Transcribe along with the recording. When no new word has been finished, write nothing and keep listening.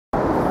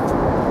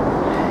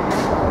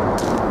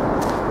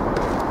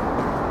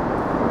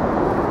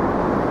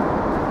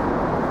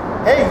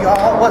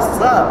y'all, what's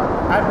up?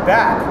 I'm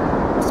back.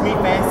 It's me,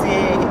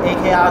 Fancy,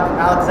 aka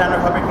Alexander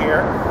Hubbard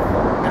here,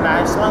 and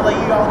I just want to let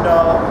you all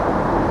know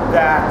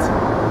that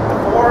the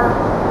 4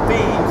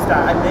 themes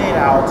that I made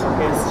out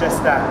is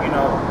just that, you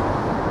know,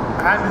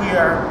 I'm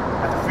here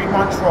at the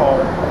Fremont Troll.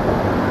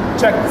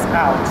 Check this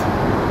out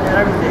and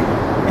everything.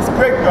 It's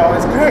great, y'all.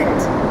 It's great,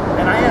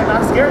 and I am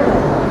not scared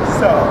anymore.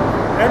 So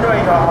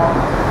anyway, y'all,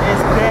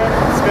 it's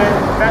been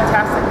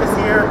fantastic this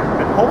year,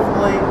 and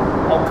hopefully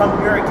I'll come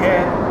here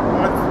again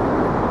once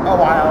a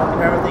while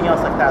and everything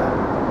else like that.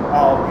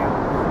 All of you.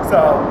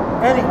 So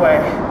anyway,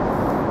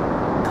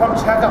 come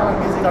check out my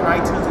music on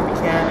iTunes if you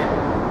can.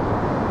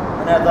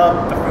 And I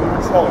love the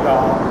Fremont Troll,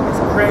 y'all. It's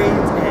great,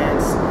 and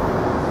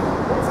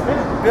it's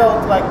been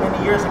built like many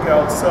years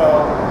ago.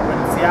 So when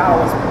Seattle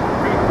was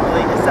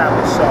really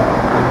established. So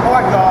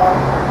alright, y'all.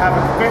 Have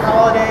a great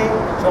holiday.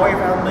 Enjoy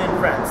your family and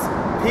friends.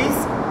 Peace.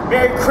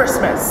 Merry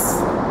Christmas.